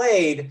being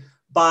played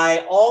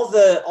by all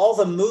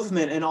the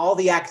movement and all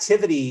the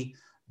activity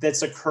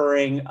that's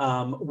occurring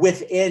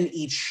within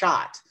each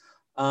shot.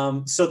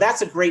 So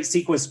that's a great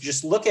sequence.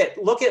 Just look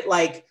at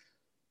like,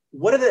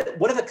 what are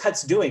the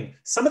cuts doing?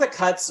 Some of the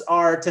cuts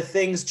are to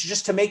things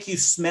just to make you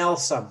smell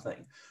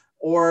something,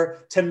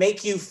 or to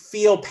make you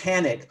feel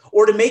panic,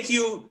 or to make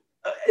you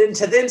and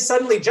to then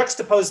suddenly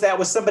juxtapose that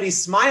with somebody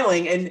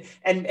smiling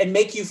and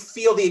make you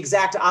feel the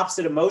exact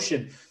opposite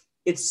emotion.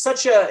 It's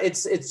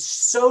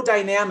so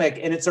dynamic,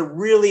 and it's a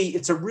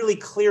really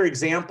clear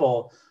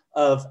example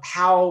of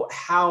how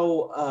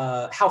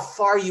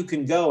far you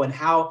can go and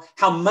how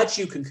much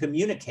you can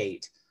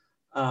communicate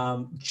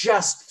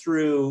just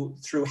through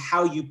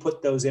how you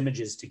put those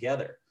images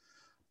together.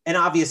 And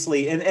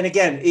obviously, and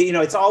again, you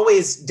know, it's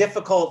always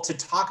difficult to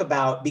talk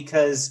about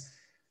because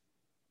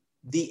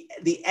the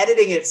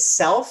editing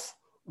itself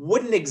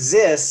wouldn't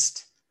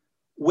exist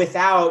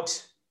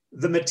without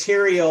the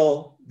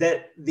material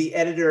that the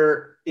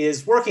editor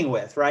is working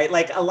with, right?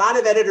 Like a lot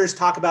of editors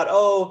talk about,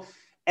 oh,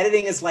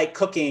 editing is like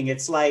cooking.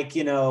 It's like,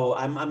 you know,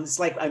 it's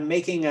like I'm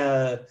making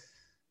a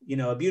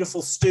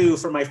beautiful stew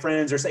for my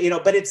friends, or so, you know,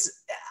 but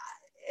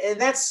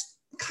and that's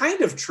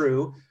kind of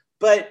true,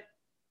 but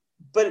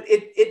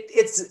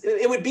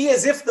it would be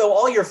as if though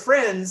all your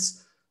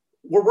friends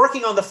were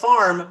working on the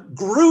farm,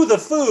 grew the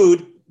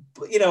food,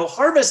 you know,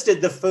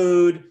 harvested the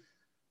food,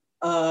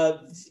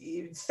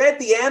 fed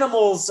the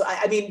animals.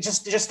 I mean,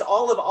 just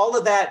all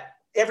of that,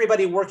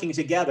 everybody working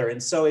together.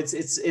 And so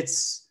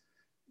it's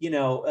you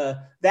know,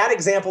 that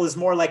example is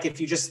more like if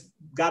you just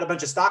got a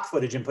bunch of stock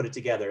footage and put it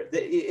together.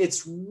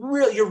 It's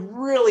really, you're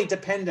really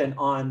dependent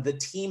on the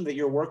team that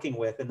you're working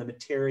with and the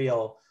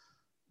material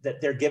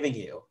that they're giving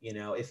you. You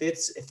know, if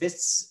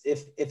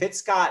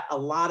it's got a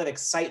lot of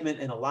excitement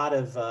and a lot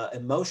of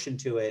emotion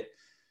to it,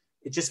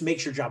 it just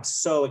makes your job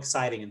so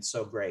exciting and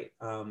so great.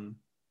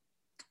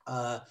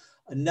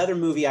 Another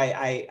movie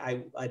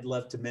I'd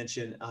love to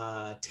mention,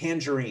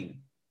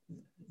 Tangerine.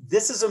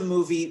 This is a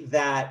movie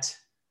that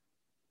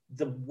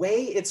the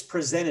way it's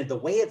presented, the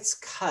way it's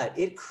cut,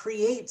 it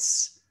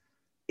creates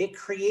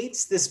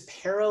this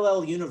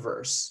parallel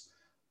universe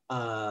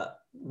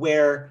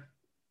where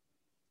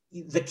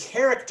the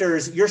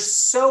characters, you're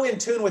so in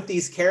tune with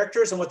these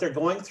characters and what they're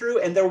going through,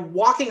 and they're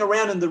walking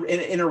around in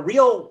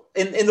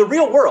the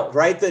real world,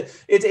 right?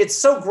 It's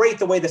so great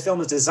the way the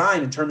film is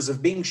designed in terms of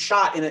being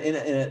shot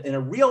in a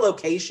real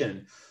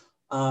location,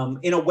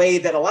 in a way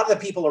that a lot of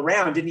the people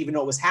around didn't even know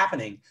what was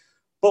happening.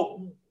 But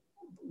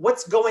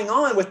what's going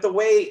on with the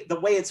way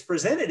it's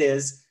presented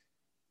is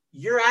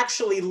you're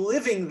actually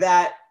living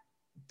that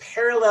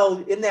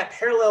parallel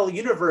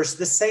universe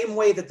the same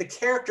way that the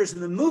characters in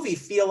the movie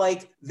feel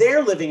like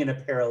they're living in a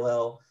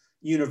parallel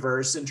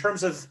universe in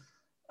terms of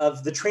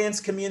the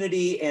trans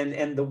community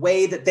and the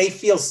way that they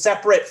feel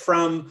separate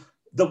from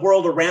the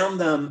world around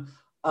them.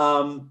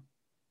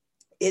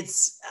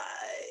 It's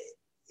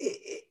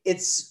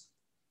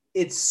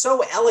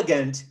so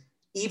elegant,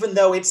 even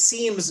though it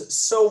seems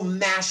so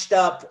mashed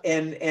up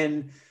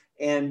and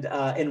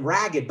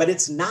ragged, but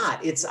it's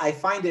not. I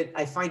find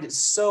it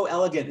so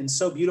elegant and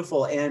so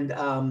beautiful,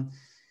 and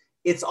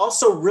it's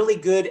also really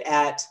good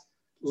at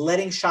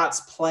letting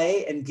shots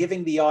play and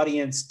giving the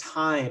audience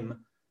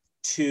time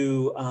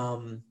to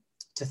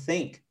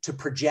think, to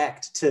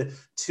project, to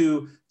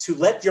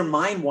let your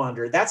mind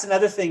wander. That's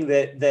another thing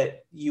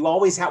that you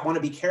always want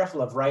to be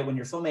careful of, right? When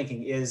you're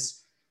filmmaking is,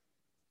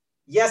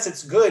 yes,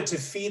 it's good to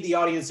feed the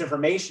audience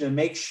information and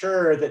make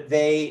sure that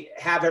they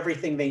have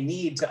everything they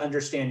need to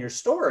understand your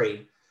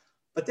story.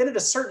 But then at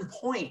a certain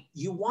point,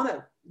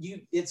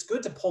 it's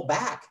good to pull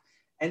back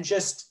and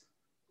just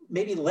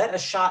maybe let a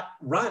shot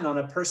run on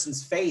a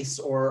person's face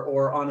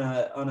or on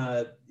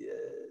an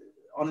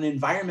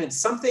environment,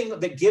 something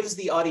that gives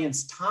the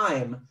audience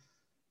time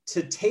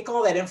to take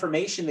all that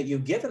information that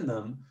you've given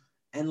them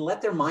and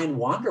let their mind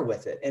wander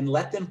with it and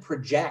let them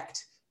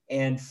project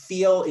and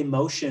feel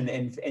emotion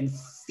and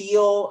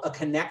feel a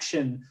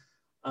connection,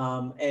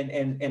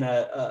 and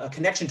a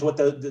connection to what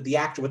the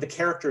actor, what the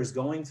character is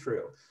going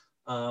through.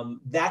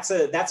 That's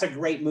a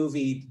great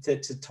movie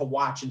to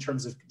watch in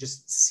terms of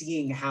just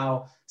seeing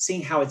how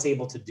it's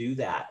able to do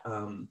that.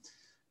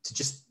 To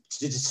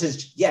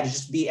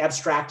just be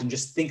abstract and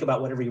just think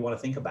about whatever you want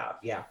to think about.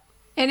 Yeah.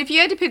 And if you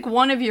had to pick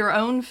one of your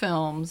own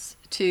films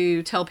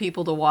to tell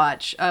people to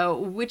watch,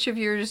 which of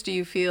yours do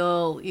you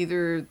feel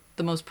either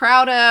the most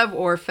proud of,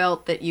 or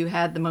felt that you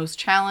had the most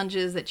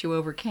challenges that you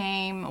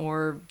overcame,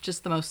 or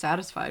just the most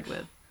satisfied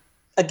with?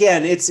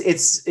 Again,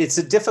 it's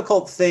a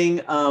difficult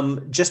thing,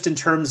 just in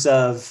terms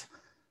of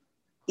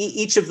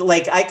each of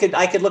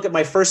I could look at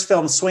my first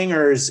film,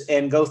 Swingers,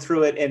 and go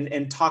through it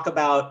and talk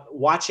about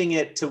watching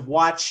it to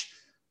watch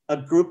a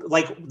group.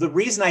 Like, the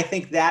reason I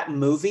think that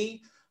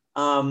movie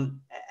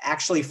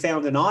actually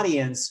found an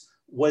audience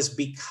was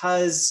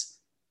because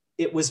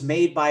it was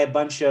made by a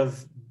bunch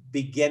of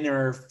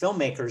beginner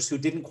filmmakers who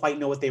didn't quite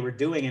know what they were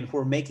doing and who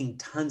were making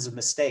tons of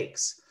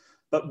mistakes,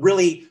 but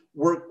really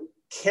were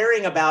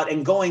caring about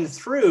and going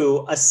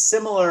through a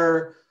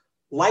similar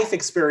life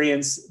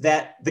experience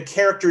that the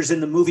characters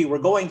in the movie were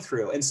going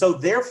through. And so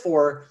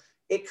therefore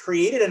it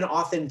created an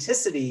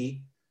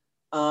authenticity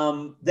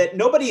that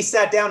nobody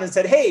sat down and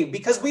said, hey,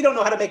 because we don't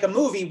know how to make a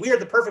movie, we are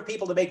the perfect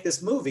people to make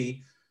this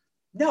movie.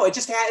 No, it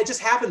just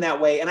happened that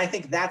way. And I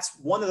think that's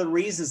one of the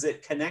reasons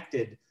it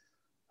connected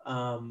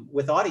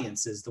with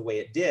audiences the way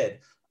it did.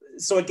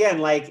 So again,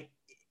 like,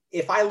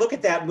 if I look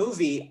at that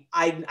movie,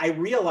 I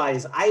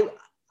realize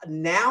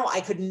now I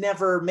could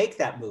never make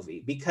that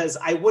movie because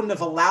I wouldn't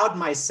have allowed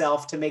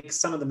myself to make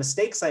some of the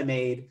mistakes I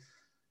made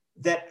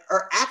that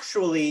are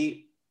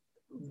actually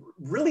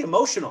really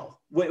emotional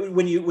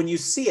when you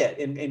see it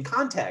in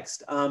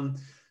context.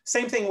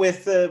 Same thing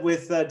with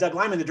Doug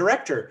Liman, the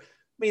director.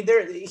 I mean,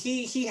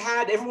 he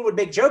had, everyone would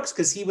make jokes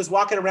because he was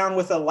walking around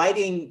with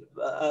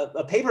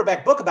a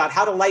paperback book about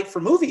how to light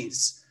for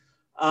movies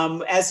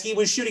as he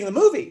was shooting the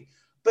movie.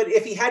 But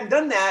if he hadn't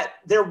done that,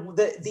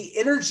 the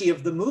energy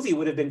of the movie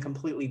would have been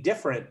completely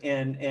different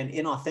and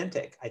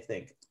inauthentic, I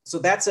think. So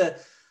that's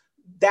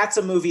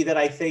a movie that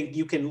I think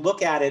you can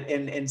look at it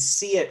and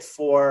see it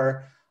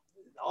for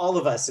all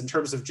of us in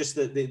terms of just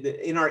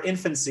the in our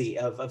infancy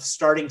of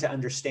starting to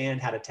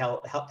understand how to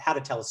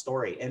tell a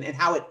story and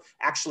how it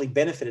actually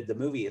benefited the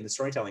movie and the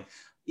storytelling.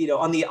 You know,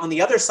 on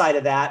the other side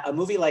of that, a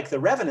movie like The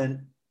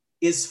Revenant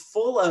is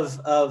full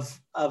of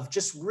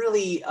just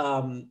really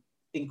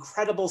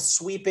incredible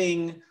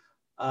sweeping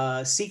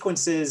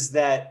sequences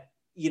that,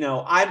 you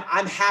know,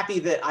 I'm happy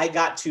that I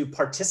got to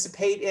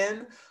participate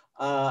in.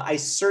 I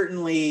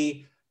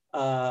certainly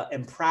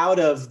am proud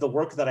of the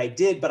work that I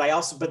did, but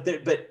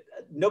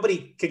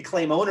nobody can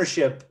claim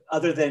ownership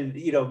other than,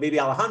 you know, maybe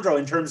Alejandro,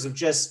 in terms of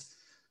just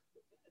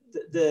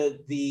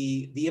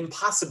the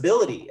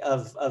impossibility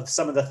of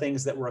some of the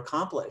things that were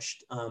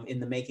accomplished in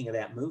the making of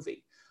that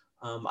movie.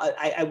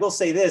 I will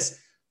say this,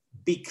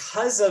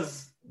 because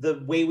of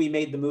the way we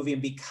made the movie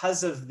and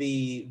because of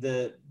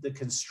the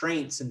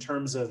constraints in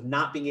terms of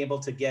not being able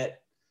to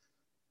get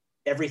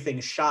everything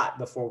shot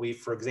before we,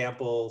 for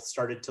example,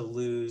 started to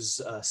lose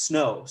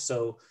snow.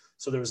 So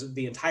there was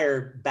the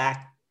entire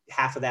back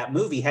half of that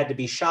movie had to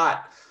be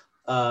shot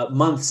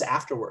months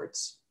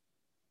afterwards.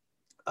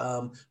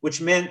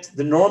 which meant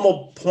the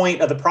normal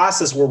point of the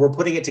process where we're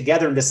putting it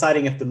together and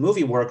deciding if the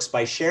movie works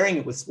by sharing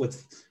it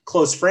with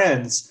close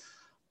friends,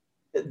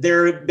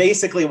 they're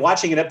basically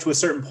watching it up to a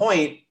certain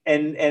point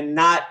and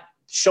not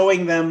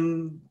showing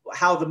them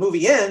how the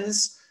movie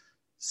ends.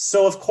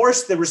 So of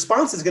course the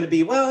response is going to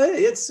be, well,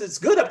 it's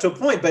good up to a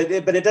point, but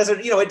it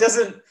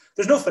doesn't,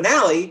 there's no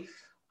finale.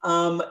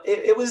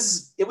 It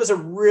was a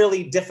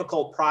really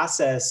difficult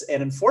process.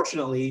 And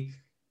unfortunately,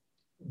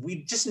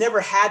 we just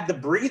never had the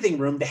breathing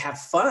room to have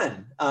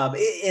fun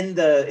in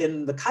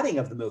the cutting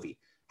of the movie.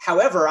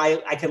 However,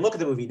 I can look at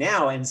the movie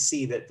now and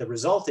see that the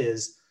result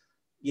is,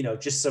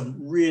 just some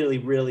really,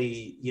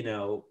 really,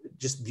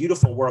 just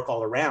beautiful work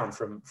all around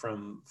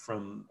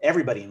from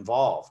everybody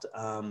involved.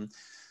 And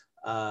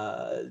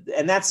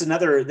that's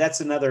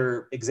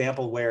another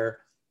example where,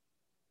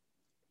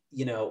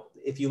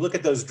 if you look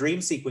at those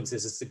dream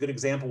sequences, it's a good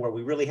example where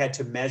we really had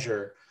to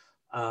measure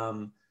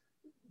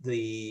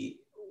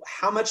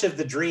how much of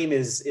the dream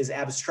is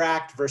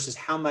abstract versus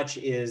how much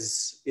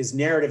is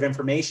narrative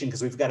information,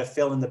 because we've got to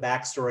fill in the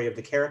backstory of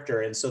the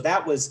character. And so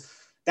that was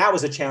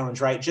a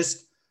challenge, right?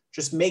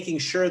 Just making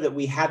sure that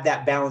we had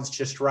that balance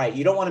just right.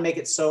 You don't want to make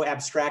it so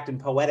abstract and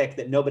poetic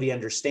that nobody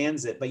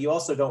understands it, but you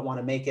also don't want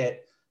to make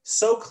it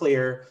so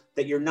clear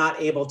that you're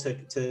not able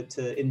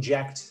to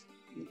inject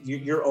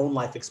your own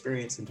life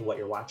experience into what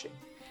you're watching.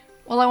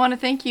 Well, I want to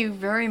thank you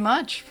very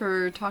much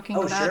for talking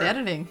about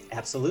editing.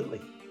 Absolutely.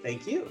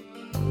 Thank you.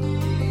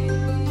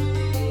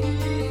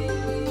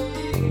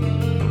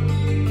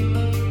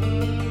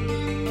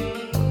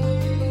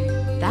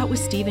 That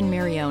was Stephen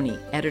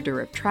Marioni, editor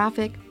of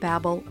Traffic,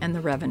 Babel, and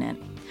The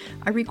Revenant.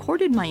 I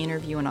recorded my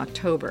interview in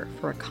October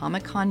for a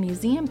Comic-Con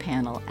museum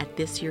panel at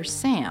this year's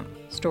SAM,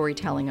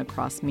 Storytelling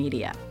Across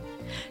Media.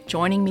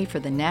 Joining me for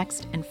the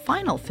next and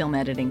final film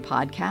editing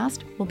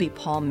podcast will be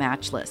Paul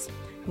Matchless,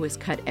 who has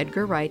cut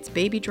Edgar Wright's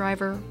Baby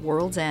Driver,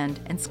 World's End,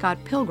 and Scott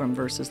Pilgrim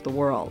vs. the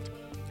World.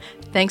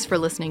 Thanks for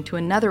listening to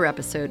another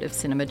episode of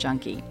Cinema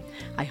Junkie.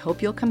 I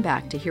hope you'll come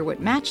back to hear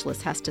what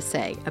Matchless has to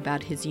say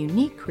about his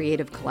unique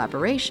creative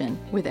collaboration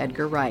with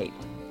Edgar Wright.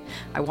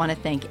 I want to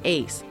thank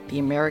ACE, the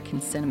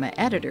American Cinema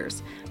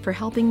Editors, for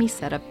helping me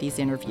set up these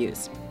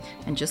interviews.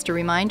 And just a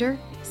reminder,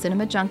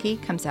 Cinema Junkie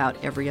comes out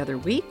every other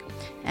week,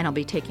 and I'll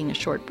be taking a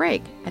short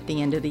break at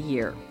the end of the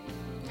year.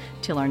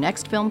 Till our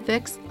next Film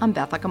Fix, I'm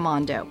Beth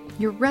Accomando,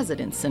 your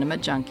resident Cinema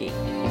Junkie.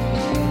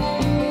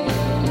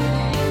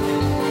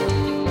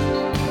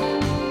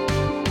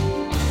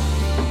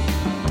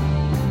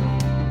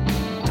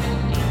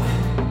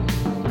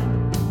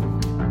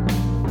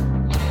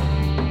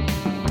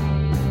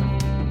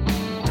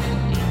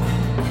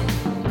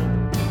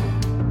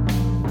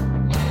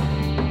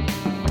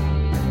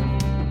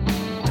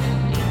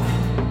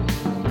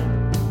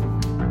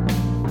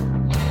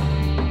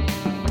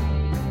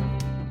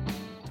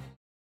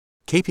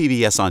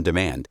 KPBS On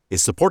Demand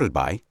is supported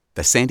by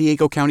the San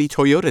Diego County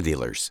Toyota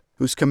dealers,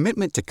 whose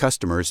commitment to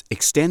customers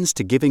extends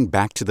to giving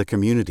back to the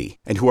community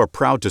and who are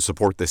proud to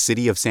support the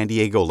City of San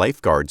Diego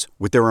lifeguards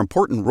with their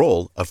important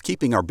role of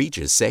keeping our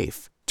beaches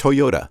safe.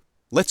 Toyota,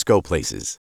 let's go places.